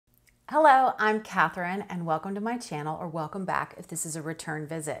Hello, I'm Catherine and welcome to my channel, or welcome back if this is a return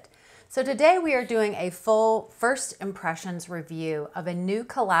visit. So today we are doing a full first impressions review of a new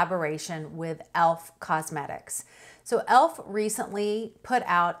collaboration with E.L.F. Cosmetics. So E.L.F. recently put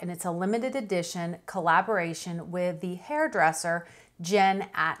out, and it's a limited edition collaboration with the hairdresser JEN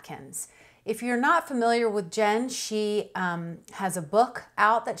Atkins. If you're not familiar with Jen, she has a book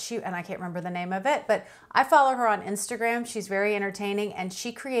out that and I can't remember the name of it, but I follow her on Instagram. She's very entertaining, and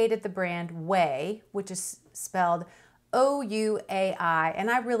she created the brand Ouai, which is spelled O-U-A-I,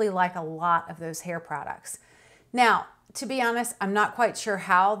 and I really like a lot of those hair products. Now, to be honest, I'm not quite sure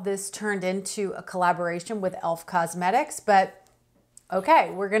how this turned into a collaboration with E.L.F. Cosmetics, but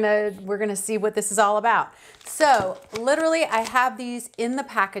okay, we're gonna see what this is all about. So literally I have these in the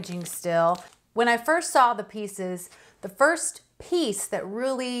packaging still. When I first saw the pieces, the first piece that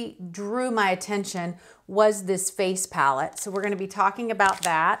really drew my attention was this face palette. So we're gonna be talking about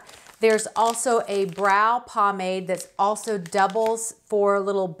that. There's also a brow pomade that also doubles for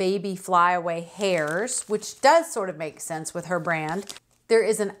little baby flyaway hairs, which does sort of make sense with her brand. There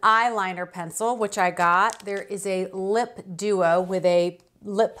is an eyeliner pencil, which I got. There is a lip duo with a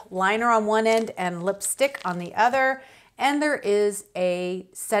lip liner on one end and lipstick on the other. And there is a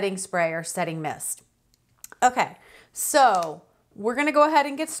setting spray or setting mist. Okay, so we're gonna go ahead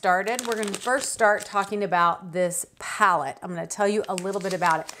and get started. We're gonna first start talking about this palette. I'm gonna tell you a little bit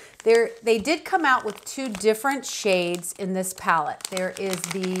about it. They did come out with two different shades in this palette. There is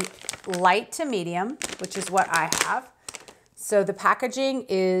the light to medium, which is what I have. So the packaging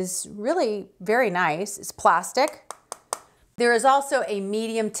is really very nice. It's plastic. There is also a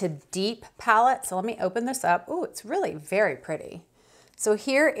medium to deep palette. So let me open this up. Oh, it's really very pretty. So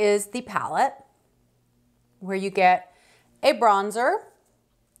here is the palette where you get a bronzer,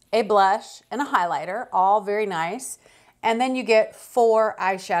 a blush, and a highlighter, all very nice. And then you get 4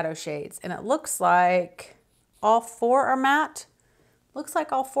 eyeshadow shades. And it looks like all 4 are matte. Looks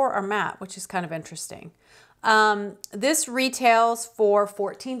like all 4 are matte, which is kind of interesting. This retails for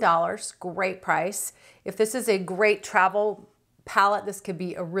 $14, great price. If this is a great travel palette, this could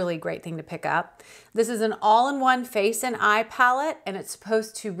be a really great thing to pick up. This is an all-in-one face and eye palette, and it's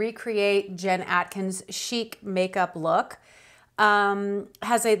supposed to recreate Jen Atkins' chic makeup look.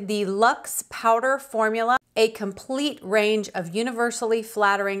 Has the Luxe Powder formula, a complete range of universally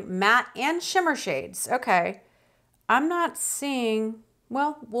flattering matte and shimmer shades. Okay, I'm not seeing...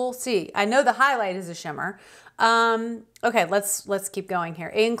 Well, we'll see. I know the highlight is a shimmer. Okay, let's keep going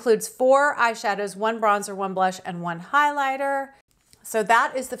here. It includes 4 eyeshadows, 1 bronzer, 1 blush, and 1 highlighter. So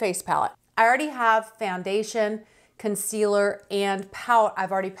that is the face palette. I already have foundation, concealer, and powder.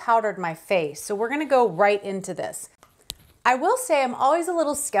 I've already powdered my face. So we're gonna go right into this. I will say I'm always a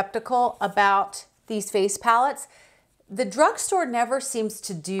little skeptical about these face palettes. The drugstore never seems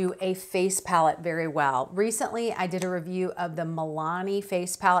to do a face palette very well. Recently, I did a review of the Milani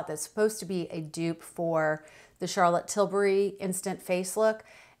face palette that's supposed to be a dupe for the Charlotte Tilbury Instant Face Look,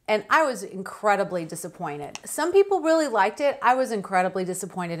 and I was incredibly disappointed. Some people really liked it. I was incredibly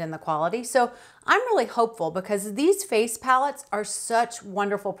disappointed in the quality. So I'm really hopeful, because these face palettes are such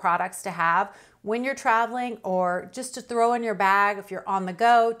wonderful products to have when you're traveling, or just to throw in your bag if you're on the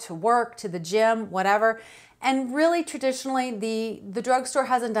go, to work, to the gym, whatever. And really, traditionally, the drugstore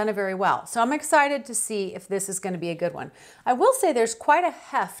hasn't done it very well. So I'm excited to see if this is going to be a good one. I will say there's quite a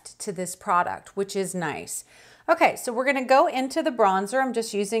heft to this product, which is nice. Okay, so we're going to go into the bronzer. I'm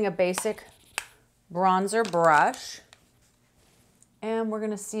just using a basic bronzer brush. And we're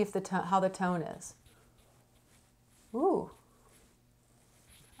going to see if how the tone is. Ooh,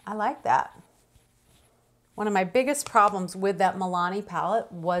 I like that. One of my biggest problems with that Milani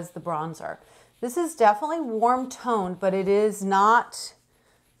palette was the bronzer. This is definitely warm toned, but it is not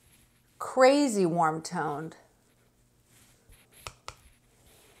crazy warm toned.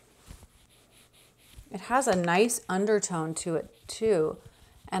 It has a nice undertone to it too.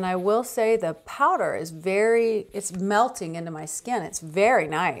 And I will say the powder is it's melting into my skin. It's very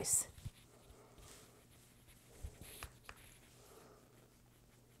nice.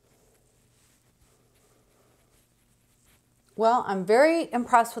 Well, I'm very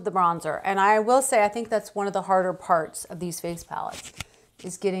impressed with the bronzer, and I will say I think that's one of the harder parts of these face palettes,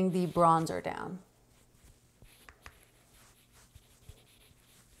 is getting the bronzer down.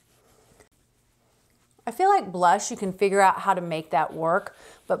 I feel like blush, you can figure out how to make that work,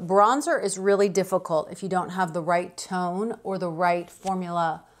 but bronzer is really difficult if you don't have the right tone or the right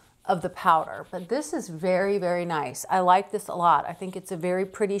formula of the powder. But this is very, very nice. I like this a lot. I think it's a very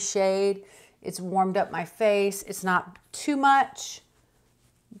pretty shade. It's warmed up my face. It's not too much,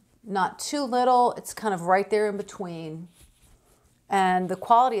 not too little. It's kind of right there in between. And the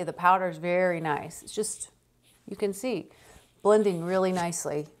quality of the powder is very nice. It's just, you can see, blending really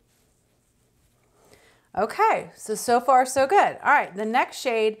nicely. Okay, so far so good. All right, the next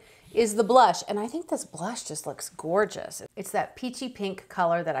shade is the blush. And I think this blush just looks gorgeous. It's that peachy pink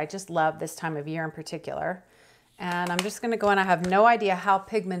color that I just love this time of year in particular. And I'm just gonna go in. I have no idea how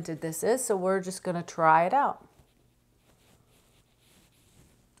pigmented this is, so we're just gonna try it out.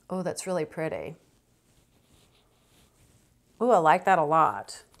 Oh, that's really pretty. Oh, I like that a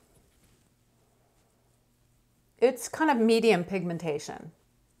lot. It's kind of medium pigmentation,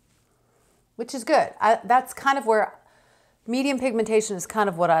 which is good. That's kind of where medium pigmentation is kind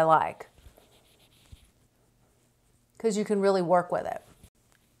of what I like, because you can really work with it.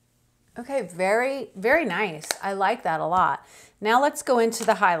 Okay, very, very nice. I like that a lot. Now let's go into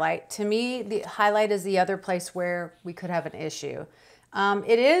the highlight. To me, the highlight is the other place where we could have an issue.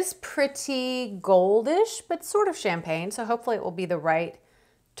 It is pretty goldish, but sort of champagne, so hopefully it will be the right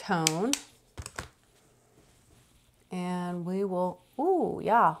tone. And we will, ooh,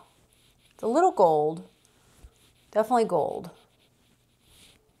 yeah, it's a little gold, definitely gold,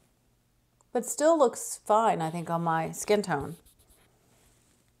 but still looks fine, I think, on my skin tone.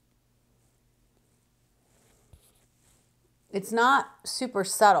 It's not super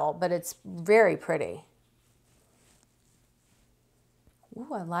subtle, but it's very pretty.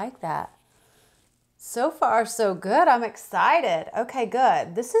 Ooh, I like that. So far, so good. I'm excited. Okay,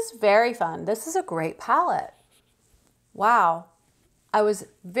 good. This is very fun. This is a great palette. Wow. I was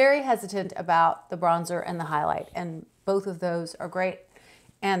very hesitant about the bronzer and the highlight, and both of those are great.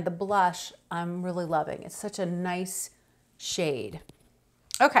 And the blush, I'm really loving. It's such a nice shade.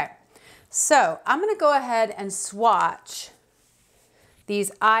 Okay, so I'm gonna go ahead and swatch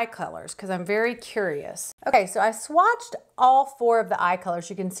these eye colors because I'm very curious. Okay, so I swatched all 4 of the eye colors.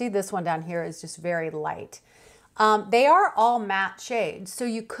 You can see this one down here is just very light. They are all matte shades, so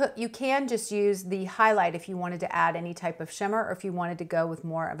you can just use the highlight if you wanted to add any type of shimmer, or if you wanted to go with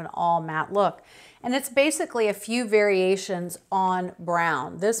more of an all matte look. And it's basically a few variations on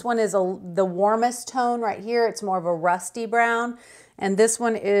brown. This one is the warmest tone right here. It's more of a rusty brown, and this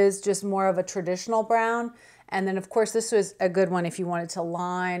one is just more of a traditional brown. And then of course this was a good one if you wanted to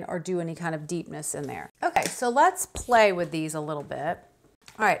line or do any kind of deepness in there. Okay, so let's play with these a little bit.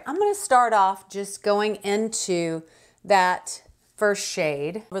 All right, I'm gonna start off just going into that first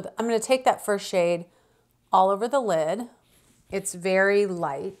shade. I'm gonna take that first shade all over the lid. It's very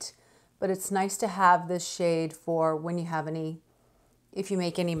light, but it's nice to have this shade for when you have if you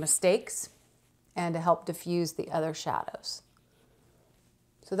make any mistakes, and to help diffuse the other shadows.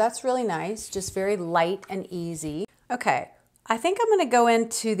 So that's really nice, just very light and easy. Okay, I think I'm gonna go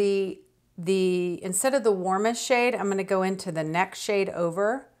into instead of the warmest shade, I'm gonna go into the next shade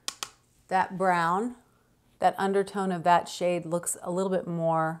over. That brown, that undertone of that shade looks a little bit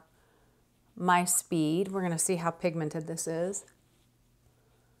more my speed. We're gonna see how pigmented this is.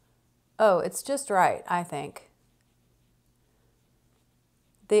 Oh, it's just right, I think.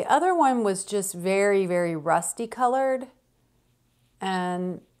 The other one was just very, very rusty colored,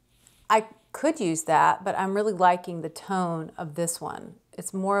 and I could use that, but I'm really liking the tone of this one.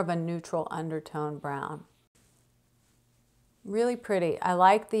 It's more of a neutral undertone brown. Really pretty. I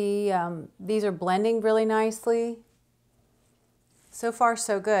like these are blending really nicely. So far,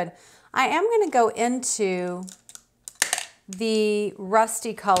 so good. I am going to go into the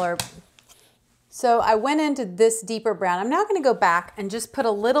rusty color. So I went into this deeper brown. I'm now going to go back and just put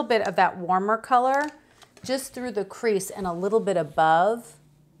a little bit of that warmer color just through the crease and a little bit above,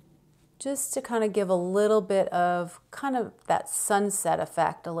 just to kind of give a little bit of kind of that sunset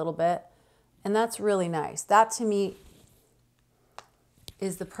effect a little bit. And that's really nice. That to me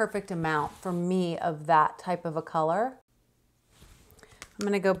is the perfect amount for me of that type of a color. I'm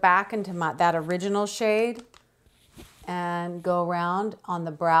going to go back into that original shade and go around on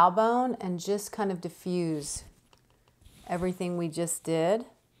the brow bone and just kind of diffuse everything we just did.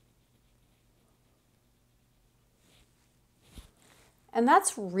 And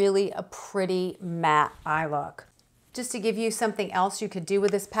that's really a pretty matte eye look. Just to give you something else you could do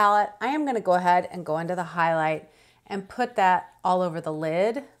with this palette, I am going to go ahead and go into the highlight and put that all over the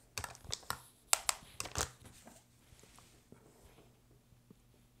lid.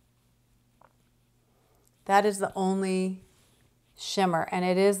 That is the only shimmer, and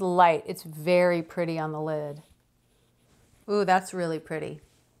it is light. It's very pretty on the lid. Ooh, that's really pretty.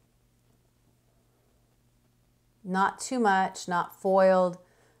 Not too much, not foiled,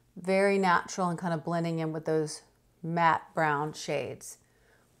 very natural and kind of blending in with those matte brown shades.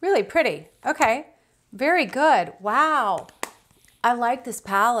 Really pretty. Okay, very good. Wow, I like this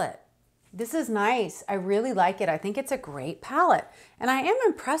palette. This is nice. I really like it. I think it's a great palette. And I am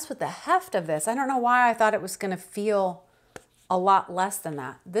impressed with the heft of this. I don't know why I thought it was going to feel a lot less than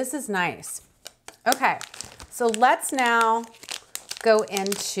that. This is nice. Okay, so let's now go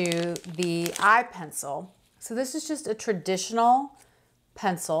into the eye pencil. So this is just a traditional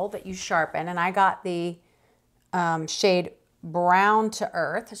pencil that you sharpen, and I got the shade Brown to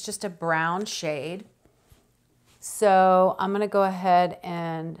Earth. It's just a brown shade. So I'm going to go ahead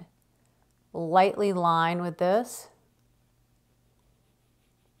and lightly line with this.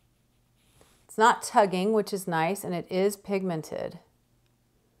 It's not tugging, which is nice, and it is pigmented.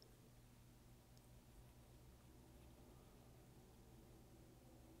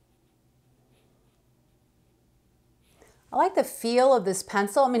 I like the feel of this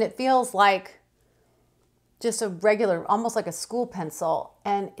pencil. I mean, it feels like just a regular, almost like a school pencil,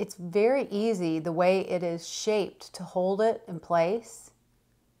 and it's very easy the way it is shaped to hold it in place.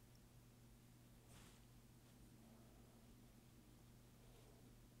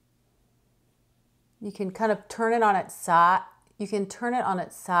 You can kind of turn it on its side. You can turn it on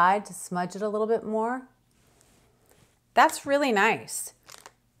its side to smudge it a little bit more. That's really nice.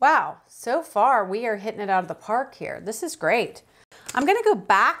 Wow, so far we are hitting it out of the park here. This is great. I'm gonna go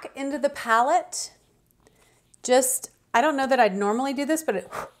back into the palette. I don't know that I'd normally do this,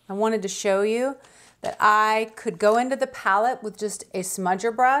 but I wanted to show you that I could go into the palette with just a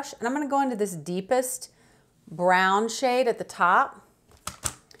smudger brush, and I'm gonna go into this deepest brown shade at the top.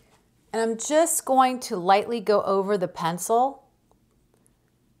 And I'm just going to lightly go over the pencil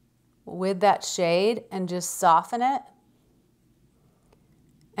with that shade and just soften it.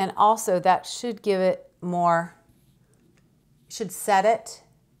 And also that should give it more, should set it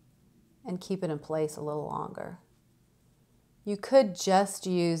and keep it in place a little longer. You could just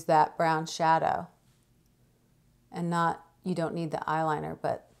use that brown shadow and you don't need the eyeliner,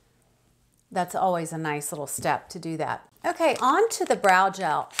 but that's always a nice little step to do that. Okay, on to the brow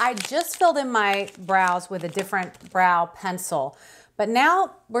gel. I just filled in my brows with a different brow pencil, but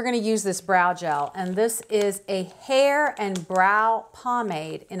now we're gonna use this brow gel, and this is a hair and brow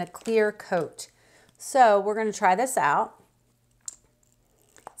pomade in a clear coat. So we're gonna try this out.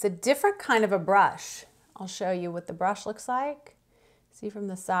 It's a different kind of a brush. I'll show you what the brush looks like. See from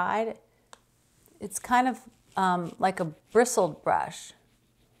the side? It's kind of like a bristled brush.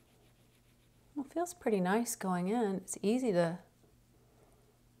 It feels pretty nice going in. It's easy to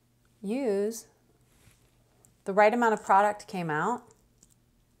use. The right amount of product came out.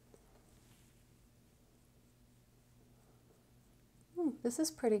 This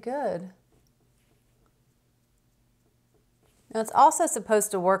is pretty good. Now it's also supposed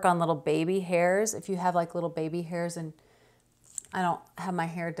to work on little baby hairs. If you have like little baby hairs, and I don't have my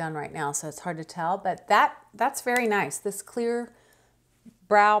hair done right now, so it's hard to tell, but that's very nice. This clear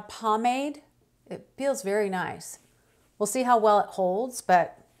brow pomade, it feels very nice. We'll see how well it holds,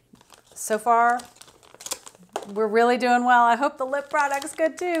 but so far we're really doing well. I hope the lip product's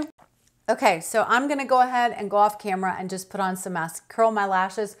good too. Okay, so I'm gonna go ahead and go off camera and just put on some curl my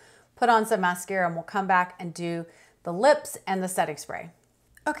lashes, put on some mascara, and we'll come back and do the lips and the setting spray.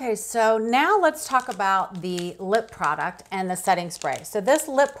 Okay, so now let's talk about the lip product and the setting spray. So this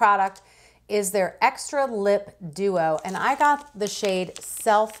lip product is their Extra Lip Duo, and I got the shade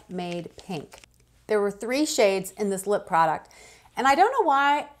Self-Made Pink. There were 3 shades in this lip product, and I don't know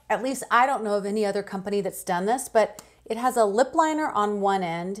why, at least I don't know of any other company that's done this, but it has a lip liner on one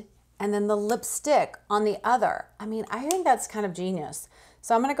end and then the lipstick on the other. I mean, I think that's kind of genius.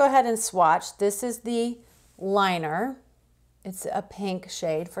 So I'm gonna go ahead and swatch. This is the liner. It's a pink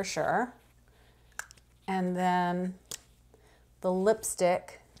shade for sure. And then the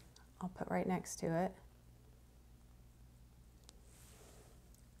lipstick, I'll put right next to it.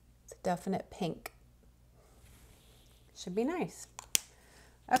 It's a definite pink. Should be nice.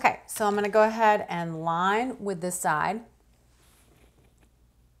 Okay, so I'm gonna go ahead and line with this side.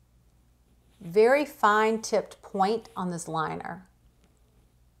 Very fine tipped point on this liner.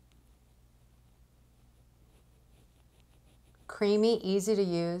 Creamy, easy to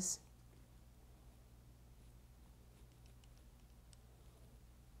use.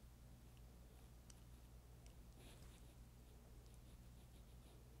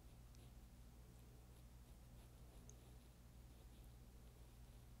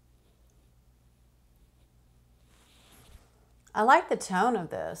 I like the tone of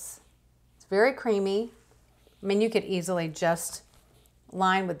this. It's very creamy. I mean, you could easily just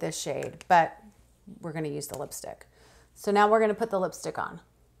line with this shade, but we're gonna use the lipstick. So now we're gonna put the lipstick on.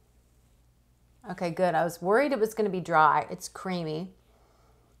 Okay, good. I was worried it was gonna be dry. It's creamy.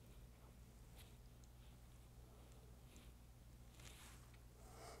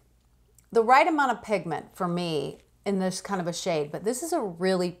 the right amount of pigment for me in this kind of a shade, but this is a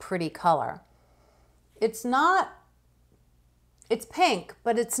really pretty color. It's pink,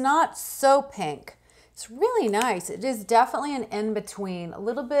 but it's not so pink. It's really nice. It is definitely an in-between, a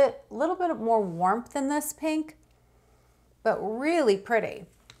little bit more warmth than this pink, but really pretty.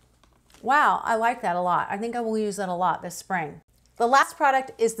 Wow, I like that a lot. I think I will use that a lot this spring. The last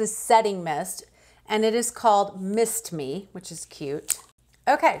product is the setting mist, and it is called Mist Me, which is cute.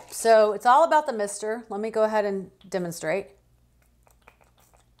 Okay, so it's all about the mister. Let me go ahead and demonstrate.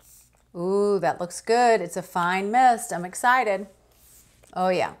 Ooh, that looks good. It's a fine mist. I'm excited. Oh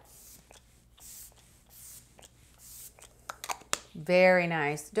yeah. Very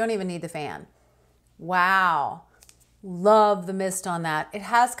nice. Don't even need the fan. Wow. Love the mist on that. It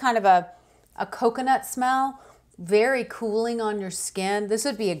has kind of a coconut smell, very cooling on your skin. This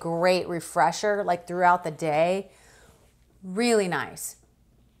would be a great refresher like throughout the day. Really nice.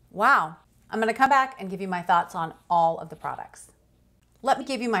 Wow. I'm going to come back and give you my thoughts on all of the products. Let me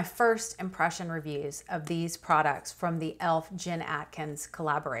give you my first impression reviews of these products from the E.L.F. Jen Atkins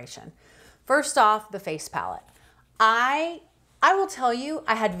collaboration. First off, the face palette. I will tell you,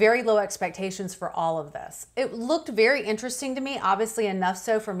 I had very low expectations for all of this. It looked very interesting to me, obviously enough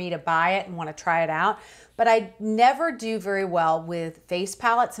so for me to buy it and want to try it out, but I never do very well with face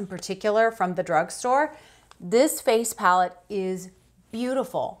palettes in particular from the drugstore. This face palette is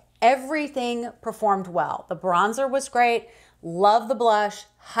beautiful. Everything performed well. The bronzer was great. Love the blush.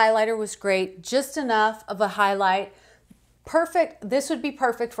 Highlighter was great. Just enough of a highlight. Perfect. This would be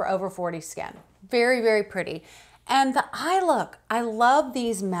perfect for over 40 skin. Very, very pretty. And the eye look, I love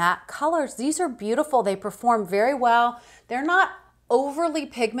these matte colors. These are beautiful. They perform very well. They're not overly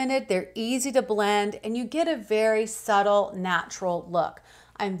pigmented. They're easy to blend, and you get a very subtle, natural look.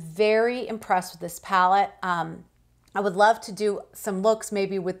 I'm very impressed with this palette. I would love to do some looks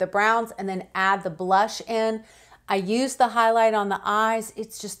maybe with the browns and then add the blush in. I use the highlight on the eyes.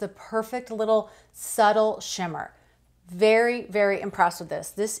 It's just the perfect little subtle shimmer. Very, very impressed with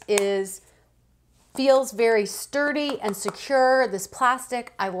this. This feels very sturdy and secure. This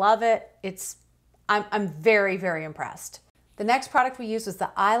plastic, I love it. I'm very, very impressed. The next product we used was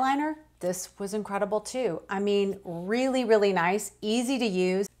the eyeliner. This was incredible too. I mean, really, really nice, easy to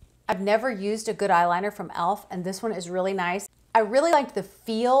use. I've never used a good eyeliner from E.L.F. and this one is really nice. I really liked the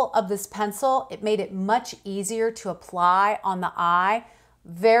feel of this pencil. It made it much easier to apply on the eye.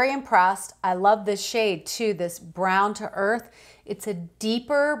 Very impressed. I love this shade too, this brown to earth. It's a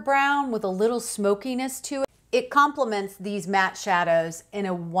deeper brown with a little smokiness to it. It complements these matte shadows in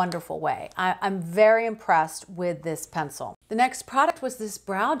a wonderful way. I'm very impressed with this pencil. The next product was this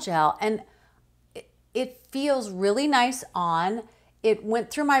brow gel, and it feels really nice on. It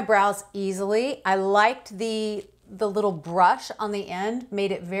went through my brows easily. I liked the little brush on the end,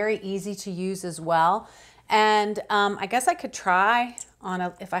 made it very easy to use as well. And I guess I could try on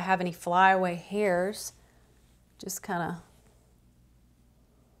if I have any flyaway hairs, just kind of,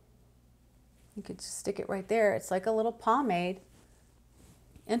 you could just stick it right there. It's like a little pomade.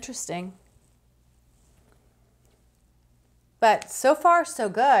 Interesting. But so far, so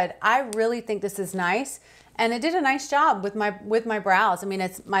good. I really think this is nice. And it did a nice job with my brows. I mean,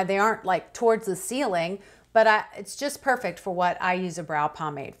 they aren't like towards the ceiling, but it's just perfect for what I use a brow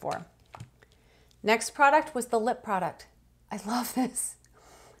pomade for. Next product was the lip product. I love this.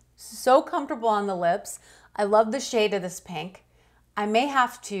 So comfortable on the lips. I love the shade of this pink. I may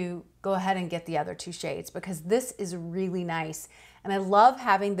have to go ahead and get the other two shades because this is really nice. And I love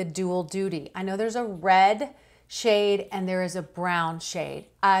having the dual duty. I know there's a red shade and there is a brown shade.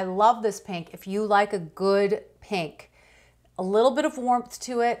 I love this pink. If you like a good pink, a little bit of warmth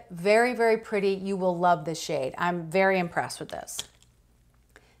to it, very, very pretty, you will love this shade. I'm very impressed with this.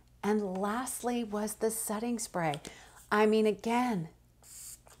 And lastly was the setting spray. I mean, again,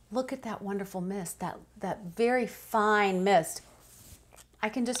 look at that wonderful mist, that very fine mist. I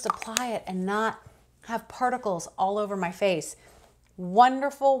can just apply it and not have particles all over my face.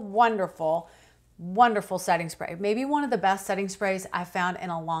 Wonderful, wonderful, wonderful setting spray. Maybe one of the best setting sprays I've found in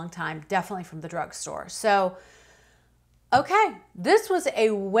a long time, definitely from the drugstore. So, okay, this was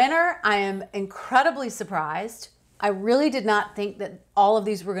a winner. I am incredibly surprised. I really did not think that all of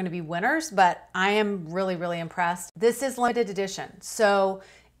these were going to be winners, but I am really, really impressed. This is limited edition. So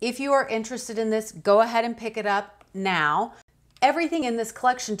if you are interested in this, go ahead and pick it up now. Everything in this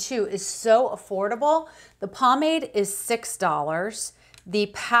collection too is so affordable. The pomade is $6.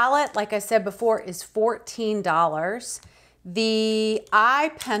 The palette, like I said before, is $14. The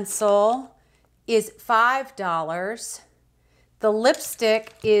eye pencil is $5. The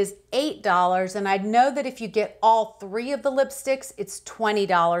lipstick is $8, and I know that if you get all 3 of the lipsticks, it's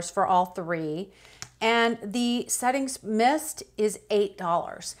 $20 for all 3. And the settings mist is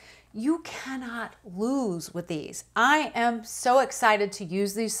 $8. You cannot lose with these. I am so excited to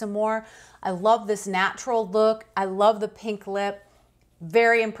use these some more. I love this natural look. I love the pink lip.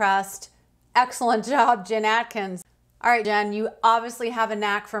 Very impressed. Excellent job, Jen Atkins. All right, Jen, you obviously have a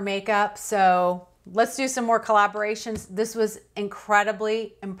knack for makeup, so let's do some more collaborations. This was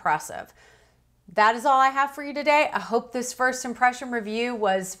incredibly impressive. That is all I have for you today. I hope this first impression review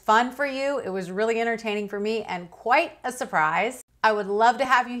was fun for you. It was really entertaining for me and quite a surprise. I would love to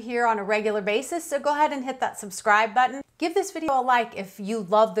have you here on a regular basis, so go ahead and hit that subscribe button. Give this video a like if you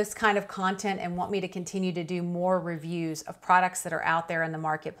love this kind of content and want me to continue to do more reviews of products that are out there in the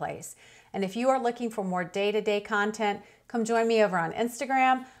marketplace. And if you are looking for more day-to-day content, come join me over on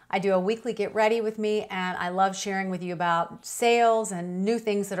Instagram. I do a weekly get ready with me, and I love sharing with you about sales and new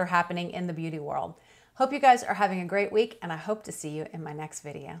things that are happening in the beauty world. Hope you guys are having a great week, and I hope to see you in my next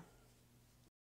video.